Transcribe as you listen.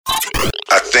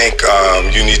think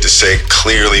you need to say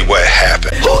clearly what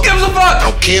happened. Who gives a fuck?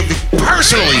 I can't be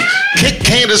personally kick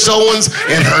Candace Owens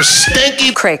and her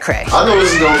stinky cray-cray. I know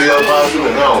this is going to be unpopular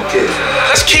and I don't care.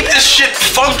 Let's keep this shit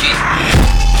funky.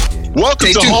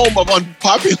 Welcome to home of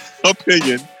Unpopular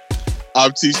Opinion.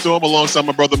 I'm T Storm alongside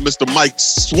my brother, Mr. Mike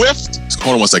Swift.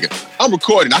 Hold on one second. I'm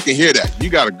recording. I can hear that. You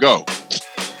got to go.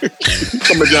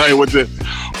 Coming down here with the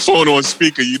phone on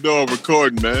speaker. You know I'm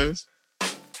recording, man.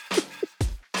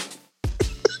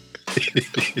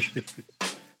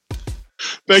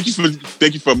 Thank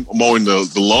you for mowing the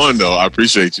lawn, though. I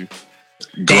appreciate you.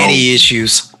 Daddy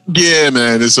issues. Yeah,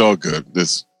 man, it's all good.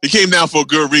 He came down for a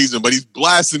good reason, but he's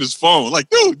blasting his phone. Like,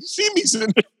 dude, you see me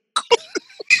sitting there?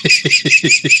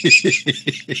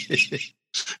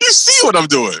 You see what I'm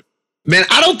doing? Man,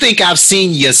 I don't think I've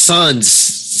seen your sons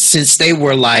since they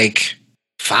were like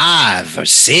 5 or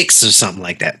 6 or something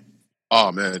like that.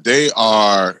 Oh, man, they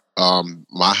are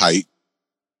my height.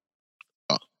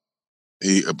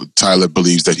 Tyler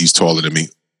believes that he's taller than me.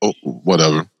 Oh,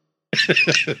 whatever.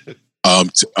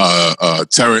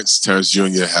 Terrence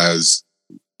Jr. has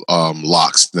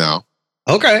locks now.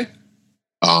 Okay.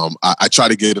 I try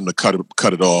to get him to cut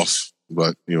it off,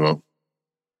 but you know,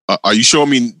 are you showing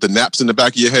me the naps in the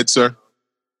back of your head, sir?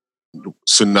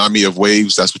 Tsunami of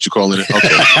waves. That's what you're calling it. Okay.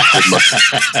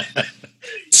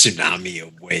 Tsunami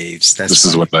of waves. This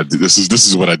is what I do. This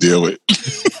is what I deal with.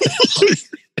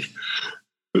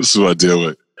 This is what I deal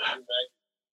with.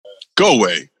 Go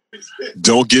away.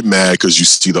 Don't get mad because you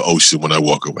see the ocean when I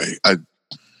walk away.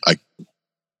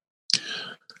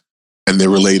 And they're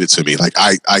related to me. Like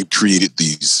I created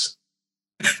these.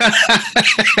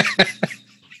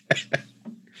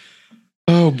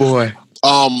 Oh boy.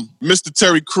 Mr.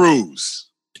 Terry Crews.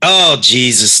 Oh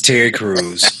Jesus, Terry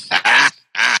Crews.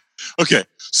 Okay,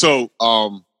 so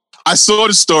I saw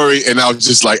the story and I was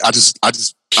just like,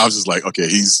 okay,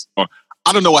 he's.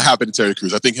 I don't know what happened to Terry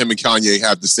Crews. I think him and Kanye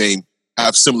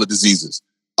have similar diseases.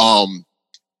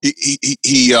 He's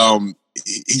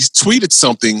tweeted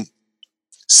something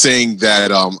saying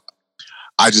that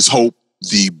I just hope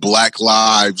the Black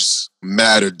Lives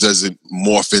Matter doesn't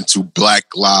morph into Black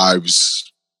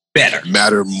Lives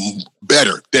Matter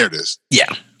better. There it is.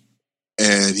 Yeah.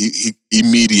 And he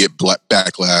immediate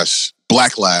backlash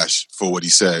for what he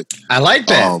said. I like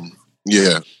that.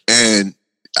 Yeah, and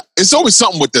it's always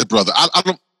something with that brother. I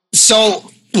don't.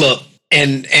 So look,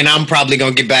 and I'm probably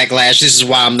gonna get backlash. This is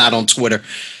why I'm not on Twitter.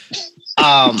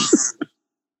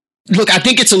 Look, I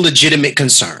think it's a legitimate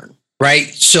concern, right?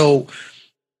 So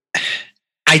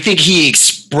I think he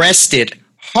expressed it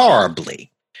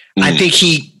horribly. I think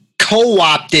he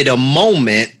co-opted a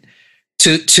moment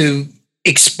to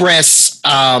express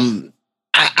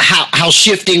how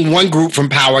shifting one group from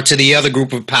power to the other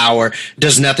group of power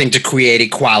does nothing to create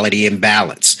equality and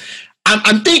balance.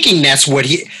 I'm thinking that's what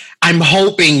I'm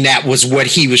hoping that was what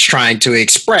he was trying to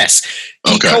express.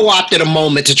 He co-opted a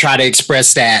moment to try to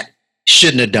express that.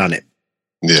 Shouldn't have done it.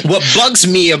 Yeah. What bugs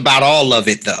me about all of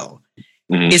it, though,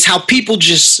 is how people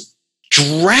just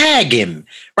drag him,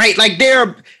 right? Like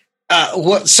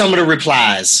what some of the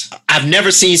replies. I've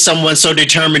never seen someone so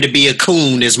determined to be a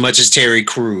coon as much as Terry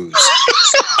Crews.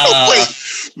 Wait,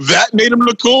 that made him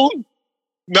look coon?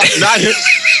 Not him.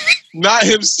 Not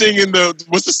him singing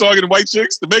what's the song in the White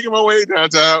Chicks? To Making My Way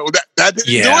Downtown. That didn't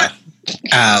do it.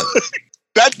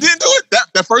 That didn't do it.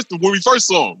 That first when we first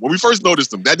saw him, when we first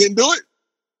noticed him, that didn't do it.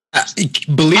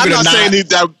 Believe it or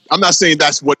not, I'm not saying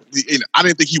that's what. I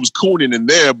didn't think he was cooning in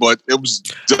there, but it was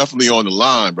definitely on the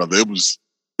line, brother. It was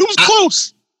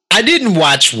close. I didn't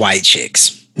watch White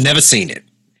Chicks. Never seen it.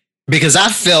 Because I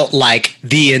felt like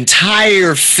the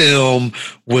entire film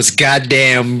was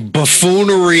goddamn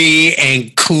buffoonery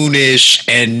and coonish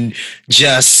and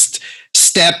just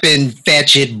step and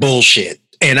fetch it bullshit.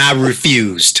 And I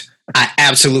refused. I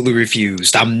absolutely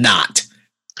refused. I'm not.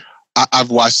 I've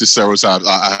watched this several times.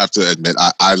 I have to admit,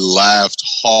 I laughed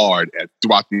hard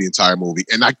throughout the entire movie.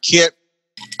 And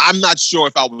I'm not sure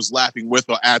if I was laughing with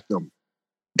or at them.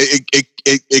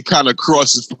 It kind of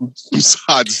crosses from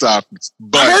side to side.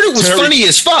 But I heard it was funny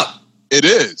as fuck. It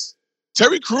is.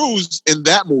 Terry Crews in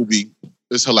that movie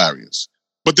is hilarious.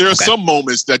 But there are some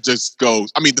moments that just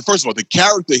goes. I mean, first of all, the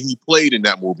character he played in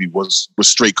that movie was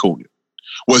straight cooning.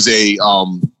 Was a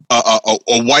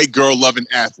white girl loving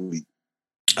athlete.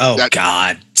 Oh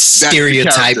God,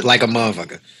 stereotype like a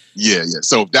motherfucker. Yeah.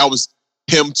 So that was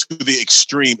him to the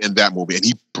extreme in that movie, and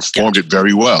he performed it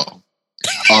very well.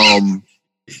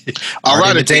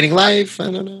 Imitating life.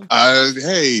 I don't know.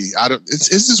 Hey, I don't. It's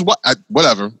just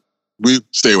whatever. We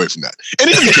stay away from that. And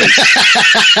in any case,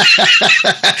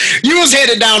 you was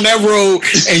headed down that road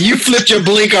and you flipped your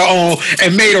blinker on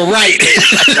and made a right.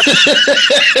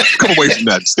 Come away from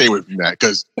that. Stay away from that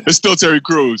because it's still Terry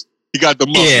Crews. He got the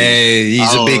muscle. Yeah,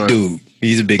 he's a big dude.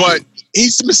 He's a big dude. But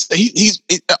he's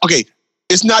okay.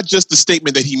 It's not just the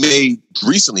statement that he made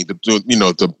recently,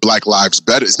 the Black Lives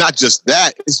Better. It's not just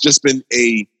that. It's just been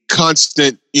a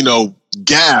constant,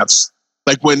 gaffes.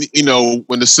 Like when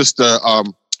the sister,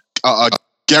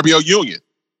 Gabrielle Union,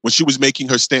 when she was making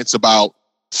her stance about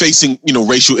facing,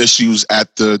 racial issues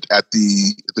at the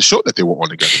show that they were on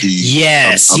together.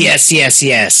 Yes.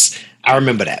 I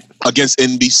remember that. Against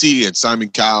NBC and Simon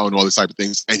Cowell and all this type of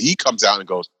things. And he comes out and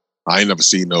goes, I ain't never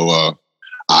seen no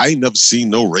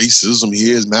racism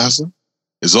here, master.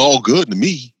 It's all good to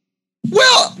me.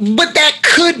 Well, but that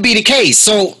could be the case.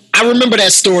 So I remember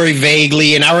that story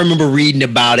vaguely, and I remember reading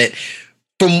about it.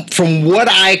 From what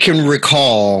I can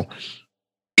recall,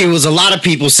 it was a lot of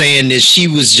people saying that she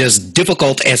was just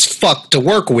difficult as fuck to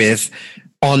work with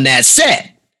on that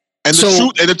set. And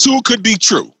the two could be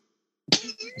true.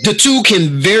 The two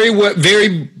can very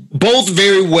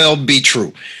well be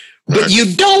true. But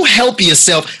you don't help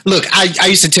yourself. Look, I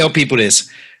used to tell people this.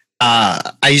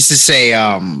 I used to say,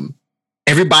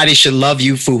 everybody should love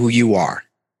you for who you are,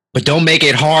 but don't make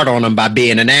it hard on them by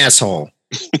being an asshole.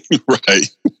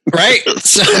 Right?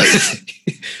 So,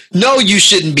 no, you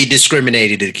shouldn't be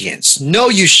discriminated against. No,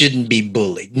 you shouldn't be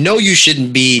bullied. No, you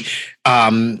shouldn't be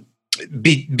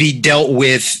dealt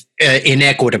with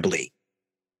inequitably.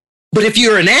 But if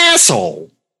you're an asshole,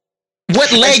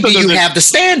 what leg do you have to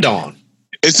stand on?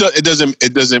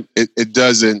 It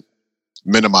doesn't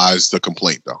minimize the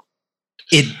complaint though.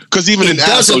 Because even an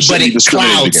asshole should be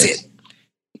discriminated against.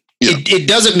 It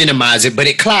doesn't minimize it, but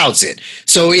it clouds it.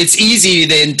 So it's easy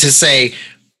then to say,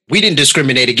 we didn't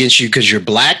discriminate against you because you're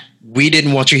black. We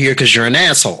didn't want you here because you're an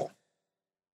asshole.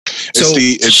 So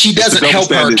she doesn't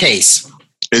help her case.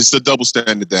 It's the double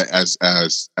standard that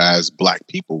as black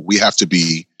people, we have to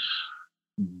be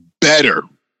better,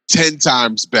 10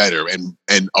 times better, and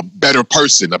a better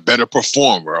person, a better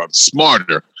performer,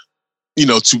 smarter,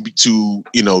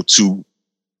 to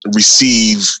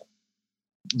receive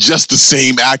just the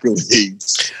same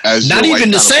accolades as not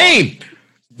even the same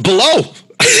below.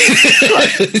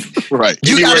 Right.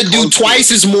 You got to do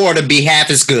twice as more to be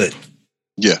half as good.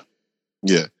 Yeah.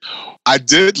 I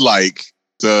did like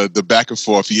the back and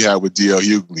forth he had with DL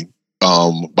Hughley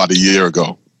about a year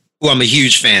ago. Who I'm a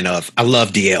huge fan of. I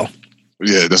love DL.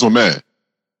 Yeah, that's my man.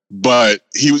 But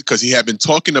because he had been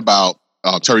talking about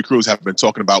Terry Crews had been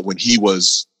talking about when he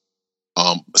was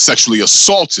sexually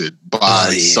assaulted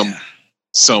by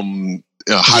some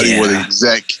Hollywood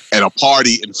exec at a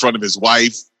party in front of his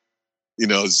wife.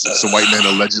 Some white man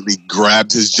allegedly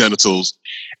grabbed his genitals,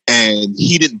 and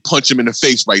he didn't punch him in the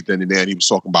face right then and there. And he was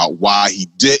talking about why he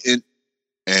didn't,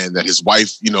 and that his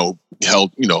wife,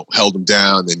 held him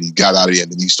down, and he got out of it,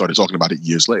 and then he started talking about it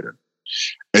years later.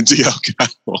 And DL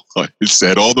got on. It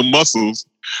said all the muscles,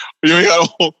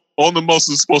 all the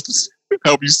muscles supposed to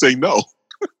help you say no.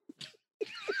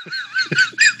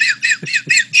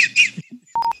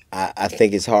 I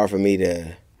think it's hard for me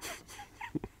to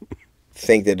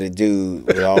think that a dude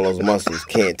with all those muscles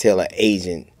can't tell an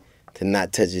agent to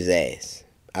not touch his ass.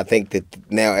 I think that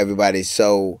now everybody's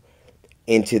so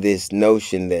into this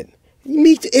notion that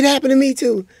it happened to me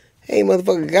too. Hey,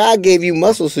 motherfucker, God gave you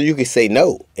muscles so you can say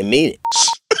no and mean it.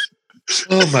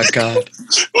 Oh my God!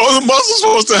 All the muscles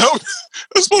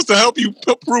supposed to help you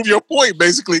prove your point.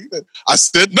 Basically, I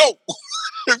said no.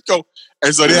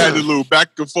 And so they had a little back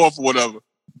and forth or whatever.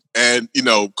 And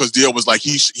because DL was like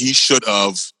he should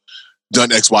have done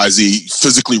XYZ,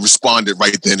 physically responded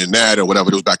right then and that, or whatever.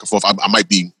 It was back and forth. I might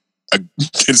be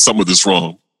getting some of this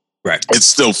wrong. Right. It's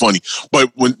still funny.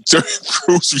 But when Terry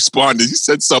Crews responded, he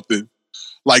said something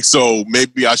like, so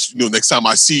maybe I should, next time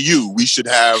I see you, we should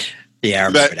have. Yeah, I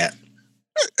remember that.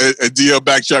 And DL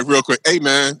backtrack real quick. Hey,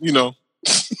 man,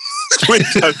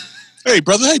 hey,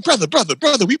 brother,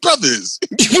 we brothers.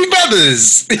 We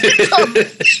brothers.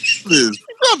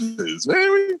 Brothers,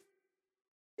 man. We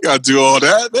gotta do all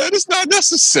that, man. It's not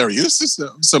necessary. It's just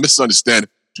some misunderstanding.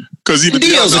 Because even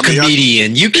DL's a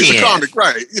comedian. You can't. He's a comic,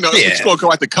 right? You're gonna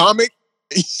go at the comic.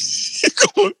 You're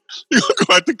gonna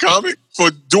go at the comic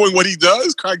for doing what he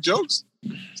does, crack jokes.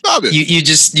 Stop it.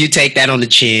 You take that on the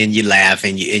chin, you laugh,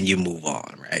 and you move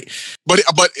on, right? But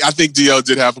I think DL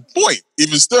did have a point,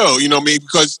 even still. You know what I mean?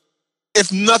 Because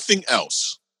if nothing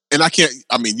else, and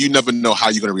you never know how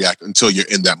you're gonna react until you're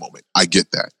in that moment. I get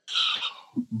that.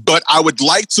 But I would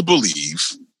like to believe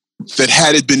that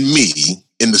had it been me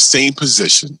in the same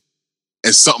position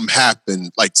and something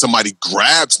happened, like somebody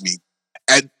grabs me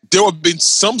there would have been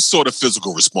some sort of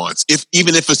physical response,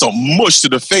 even if it's a mush to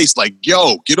the face, like,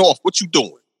 yo, get off, what you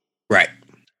doing? Right.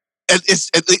 And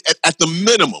it's at the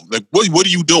minimum, like, what are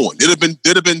you doing?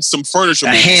 There'd have been some furniture.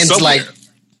 Hands somewhere. like,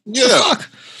 yeah.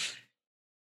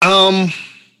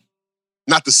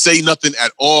 Not to say nothing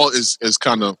at all is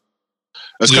kind of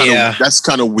that's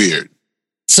kind of weird.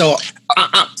 So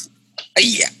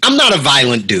I'm not a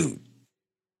violent dude.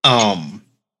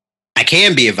 I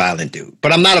can be a violent dude,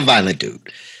 but I'm not a violent dude.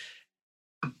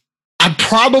 I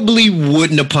probably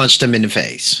wouldn't have punched him in the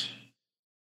face.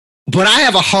 But I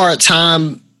have a hard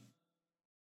time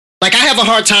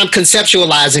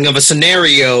conceptualizing of a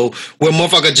scenario where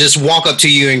motherfucker just walk up to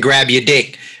you and grab your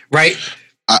dick, right?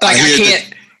 I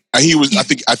can't. I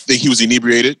think he was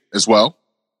inebriated as well,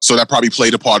 so that probably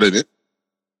played a part in it.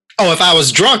 Oh, if I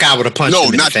was drunk, I would have punched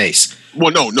him in the face.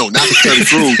 Well, no, not to tell the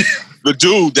truth. The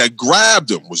dude that grabbed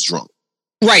him was drunk.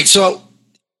 Right. So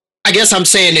I guess I'm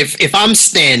saying if I'm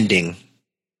standing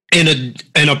and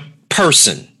a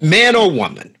person, man or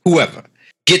woman, whoever,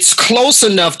 gets close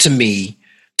enough to me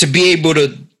to be able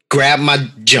to grab my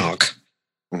junk,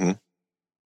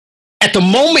 at the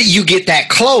moment you get that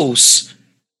close,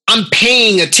 I'm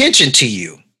paying attention to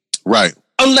you. Right.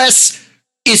 Unless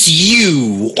it's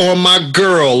you or my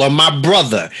girl or my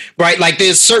brother, right? Like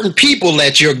there's certain people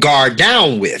that you're guard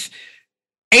down with.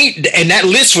 And that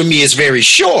list for me is very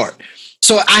short.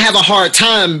 So I have a hard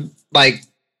time, like,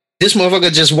 this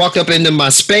motherfucker just walked up into my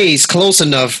space close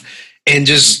enough and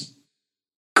just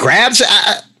grabs.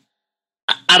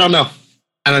 I don't know.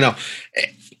 And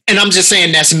I'm just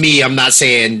saying that's me. I'm not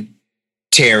saying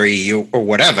Terry or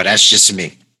whatever. That's just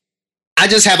me. I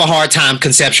just have a hard time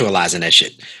conceptualizing that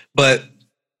shit. But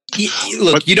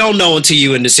look, you don't know until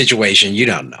you're in the situation. You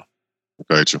don't know.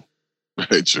 Very true.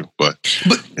 But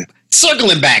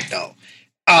circling back though,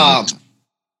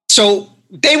 so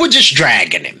they were just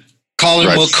dragging him, calling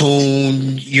him a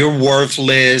coon. You're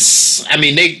worthless. I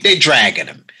mean, they dragging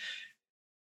him.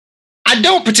 I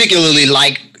don't particularly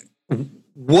like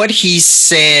what he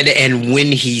said and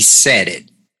when he said it.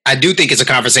 I do think it's a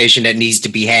conversation that needs to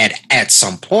be had at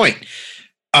some point.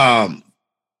 But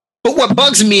what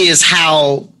bugs me is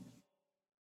how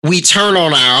we turn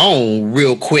on our own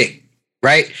real quick,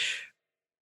 right?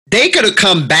 They could have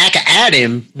come back at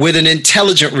him with an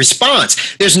intelligent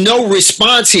response. There's no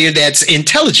response here that's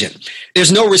intelligent.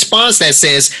 There's no response that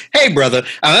says, hey, brother,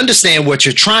 I understand what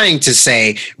you're trying to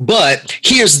say, but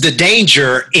here's the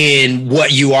danger in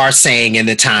what you are saying and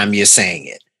the time you're saying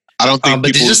it. I don't think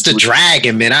but just to drag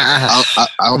him, man. I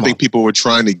don't think people were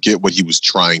trying to get what he was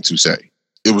trying to say.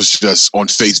 It was just on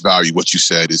face value. What you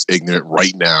said is ignorant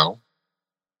right now.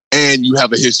 And you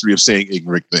have a history of saying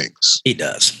ignorant things. He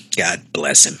does. God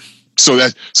bless him. So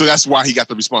that's why he got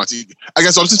the response. I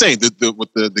guess I was just saying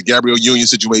with the Gabrielle Union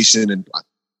situation and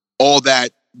all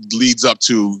that leads up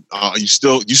to you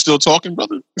still talking,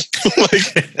 brother?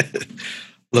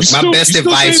 Look, my best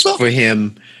advice for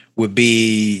him would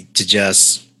be to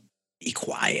just be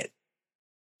quiet,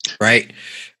 right?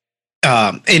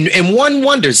 And one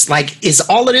wonders, like, is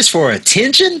all of this for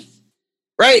attention,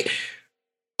 right?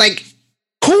 Like,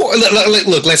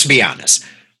 look, let's be honest.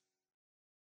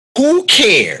 Who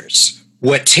cares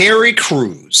what Terry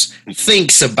Crews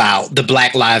thinks about the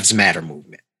Black Lives Matter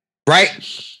movement, right?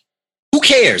 Who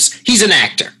cares? He's an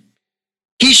actor.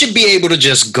 He should be able to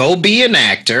just go be an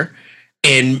actor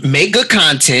and make good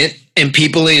content and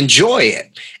people enjoy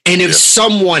it. And if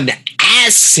someone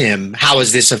asks him, how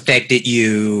has this affected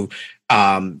you,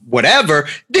 whatever,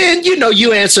 then,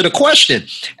 you answer the question.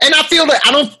 And I feel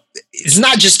that it's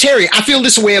not just Terry. I feel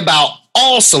this way about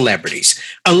all celebrities.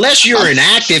 Unless you're an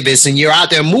activist and you're out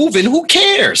there moving, who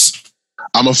cares?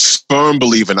 I'm a firm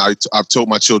believer, and I've told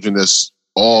my children this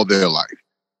all their life.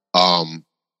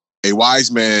 A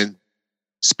wise man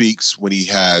speaks when he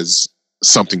has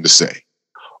something to say.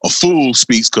 A fool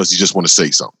speaks because he just want to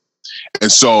say something.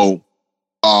 And so,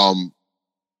 to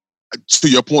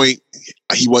your point,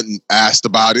 he wasn't asked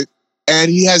about it. And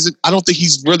he hasn't, I don't think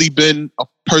he's really been a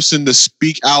person to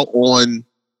speak out on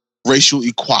racial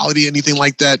equality, anything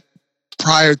like that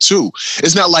prior to.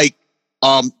 It's not like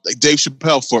Dave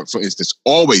Chappelle, for instance,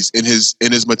 always in his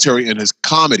material, in his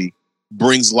comedy,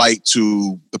 brings light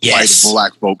to the plight of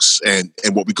Black folks and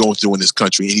what we're going through in this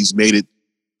country. And he's made it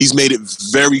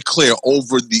very clear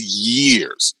over the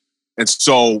years. And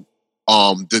so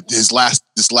this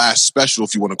last special,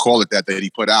 if you want to call it that he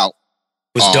put out,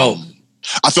 was dope.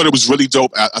 I thought it was really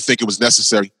dope. I think it was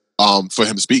necessary for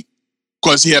him to speak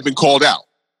because he had been called out.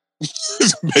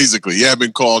 Basically, he had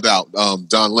been called out.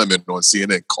 Don Lemon on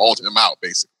CNN called him out,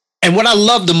 basically. And what I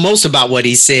loved the most about what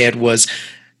he said was,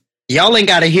 y'all ain't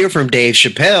got to hear from Dave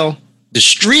Chappelle. The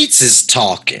streets is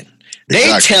talking. They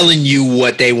Exactly. telling you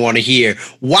what they want to hear.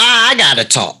 Why I gotta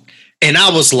talk? And I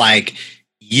was like,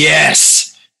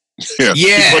 yes. Yeah.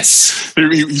 Yes.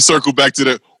 He circled back to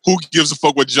the who gives a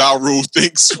fuck what Ja Rule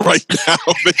thinks right now,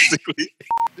 basically.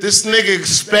 This nigga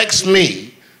expects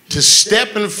me to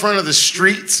step in front of the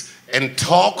streets and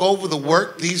talk over the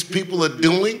work these people are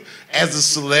doing as a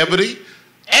celebrity?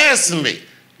 Answer me.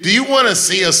 Do you want to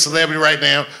see a celebrity right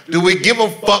now? Do we give a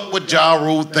fuck what Ja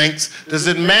Rule thinks? Does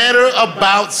it matter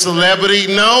about celebrity?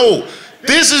 No.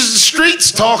 This is the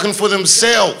streets talking for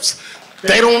themselves.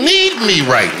 They don't need me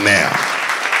right now.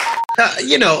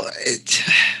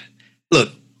 Look,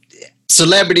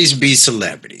 celebrities be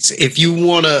celebrities. If you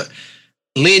want to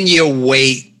lend your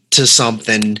weight to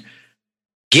something,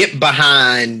 get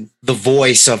behind the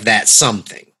voice of that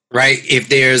something, right? If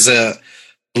there's a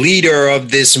leader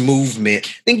of this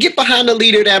movement, then get behind the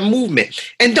leader of that movement.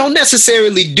 And don't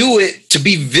necessarily do it to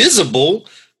be visible,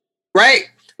 right?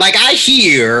 Like I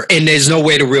hear, and there's no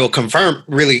way to really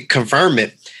confirm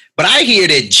it, but I hear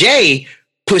that Jay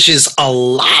pushes a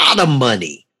lot of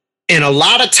money and a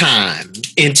lot of time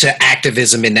into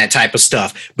activism and that type of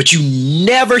stuff, but you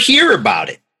never hear about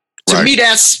it. To me,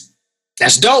 that's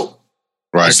dope.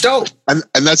 Right. That's dope. And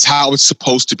that's how it's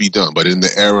supposed to be done. But in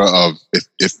the era of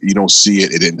if you don't see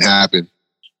it, it didn't happen,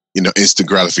 instant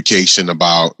gratification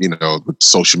about,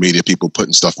 social media, people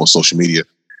putting stuff on social media.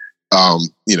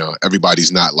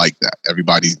 Everybody's not like that.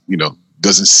 Everybody,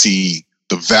 doesn't see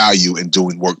the value in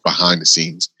doing work behind the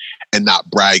scenes and not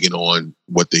bragging on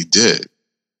what they did.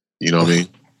 You know what I mean?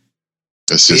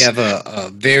 We have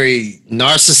a very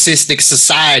narcissistic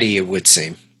society, it would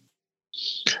seem.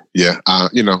 Yeah.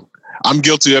 I'm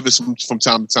guilty of it from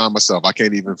time to time myself. I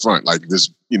can't even front like this,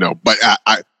 but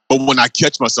but when I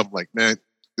catch myself, I'm like, man,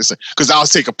 this, because I'll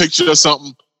take a picture of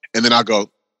something and then I'll go,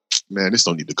 man, this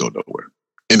don't need to go nowhere.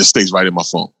 And it stays right in my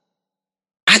phone.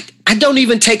 I don't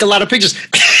even take a lot of pictures.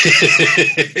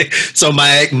 So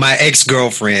my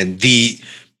ex-girlfriend, the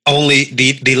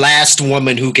last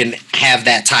woman who can have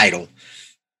that title,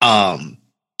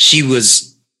 she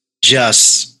was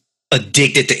just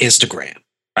addicted to Instagram.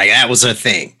 Right? That was her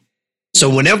thing. So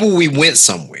whenever we went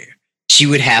somewhere, she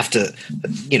would have to,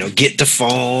 get the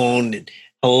phone and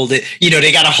hold it.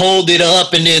 They got to hold it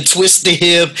up and then twist the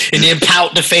hip and then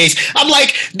pout the face. I'm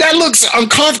like, that looks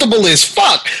uncomfortable as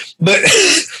fuck. But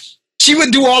she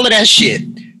would do all of that shit.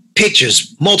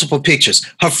 Pictures, multiple pictures.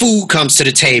 Her food comes to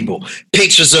the table.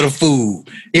 Pictures of the food.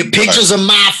 Pictures of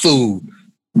my food.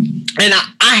 And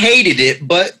I hated it,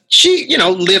 but she,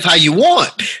 live how you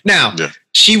want. Now,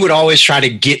 she would always try to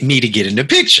get me to get in the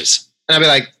pictures. And I'd be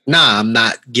like, nah, I'm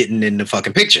not getting in the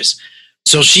fucking pictures.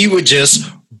 So she would just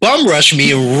bum rush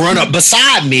me and run up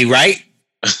beside me, right?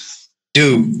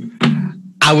 Dude,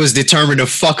 I was determined to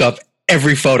fuck up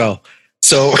every photo.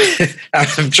 So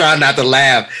I'm trying not to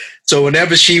laugh. So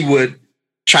whenever she would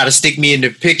try to stick me in the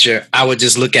picture, I would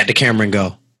just look at the camera and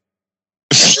go.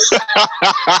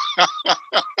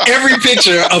 Every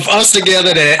picture of us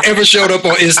together that ever showed up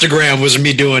on Instagram was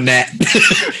me doing that.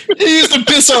 It used to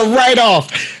piss her right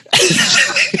off.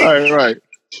 Right.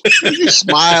 Can you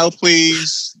smile,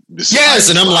 please? Yes,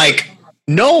 and I'm like,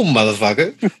 no,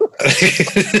 motherfucker.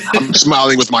 I'm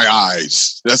smiling with my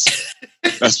eyes. That's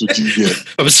what you get.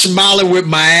 I'm smiling with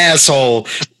my asshole.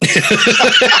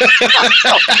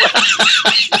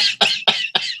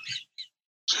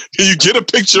 Can you get a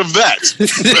picture of that?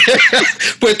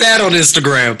 Put that on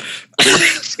Instagram.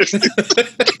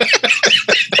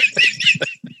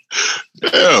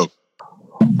 Yeah.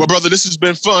 Well, brother, this has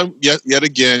been fun yet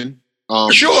again.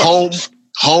 Sure.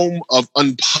 Home of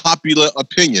unpopular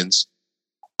opinions.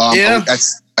 Yeah.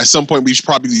 At some point, we should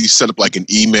probably set up like an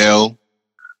email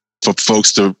for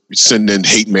folks to send in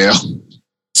hate mail.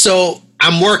 So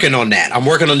I'm working on that. I'm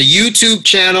working on the YouTube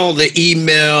channel, the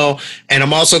email, and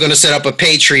I'm also going to set up a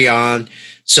Patreon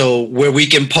so where we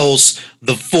can post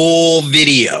the full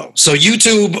video. So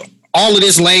YouTube, all of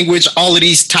this language, all of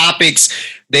these topics,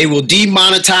 they will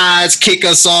demonetize, kick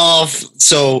us off.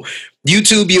 So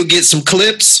YouTube, you'll get some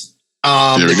clips.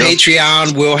 The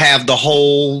Patreon will have the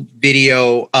whole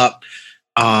video up.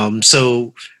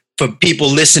 So for people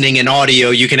listening in audio,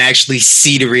 you can actually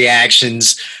see the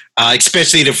reactions.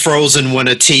 Especially the frozen one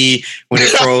of tea when it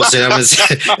froze.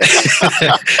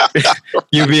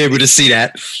 You'll be able to see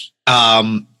that.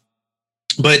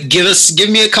 But give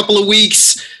me a couple of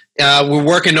weeks. We're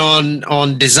working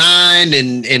on design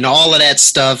and all of that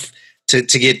stuff to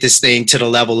get this thing to the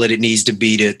level that it needs to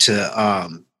be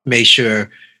to make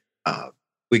sure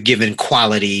we're giving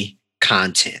quality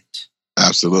content.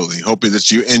 Absolutely. Hoping that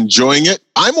you're enjoying it.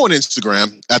 I'm on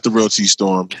Instagram at The Real T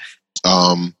Storm.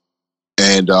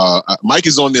 And Mike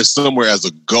is on there somewhere as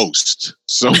a ghost.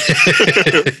 So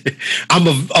I'm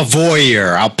a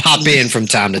voyeur. I'll pop in from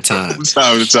time to time.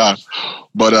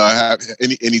 But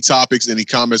any topics, any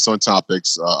comments on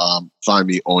topics, find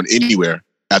me on anywhere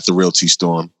at The Real T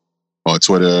Storm on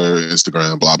Twitter,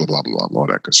 Instagram, blah, blah, blah, blah, all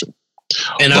that good shit.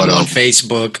 And I'm on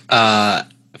Facebook,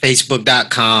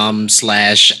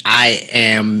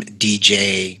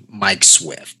 facebook.com/IamDJ Mike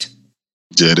Swift.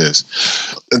 Yeah, it is.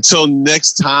 Until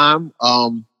next time,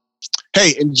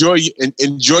 hey, enjoy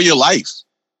your life.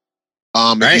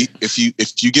 Right. If you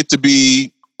get to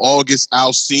be August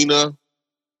Alsina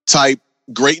type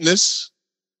greatness,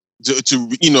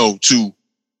 to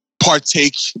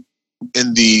partake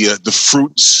in the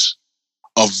fruits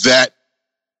of that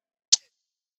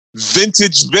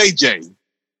vintage VJ.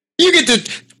 You get to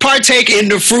partake in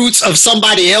the fruits of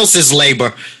somebody else's labor.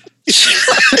 What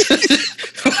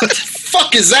the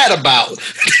fuck is that about?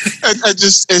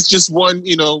 It's just one,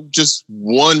 just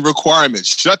one requirement.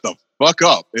 Shut the fuck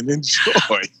up and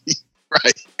enjoy.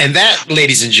 Right. And that,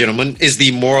 ladies and gentlemen, is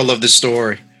the moral of the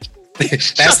story.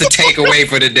 That's the takeaway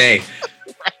for the day.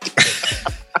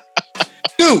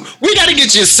 Dude, we got to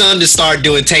get your son to start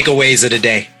doing takeaways of the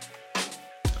day.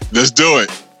 Let's do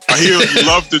it. He would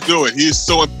love to do it. He is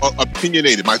so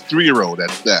opinionated. My 3-year-old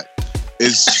at that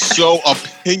is so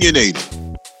opinionated.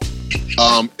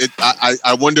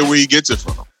 I wonder where he gets it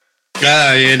from.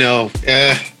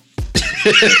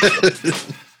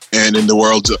 And in the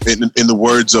words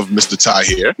of Mr. Ty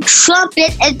here,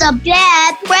 Trumpet is a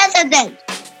bad president.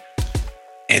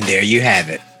 And there you have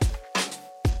it.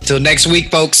 Till next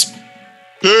week, folks.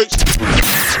 Peace.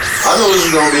 I know this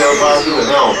is gonna be unpopular, and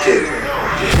I don't care.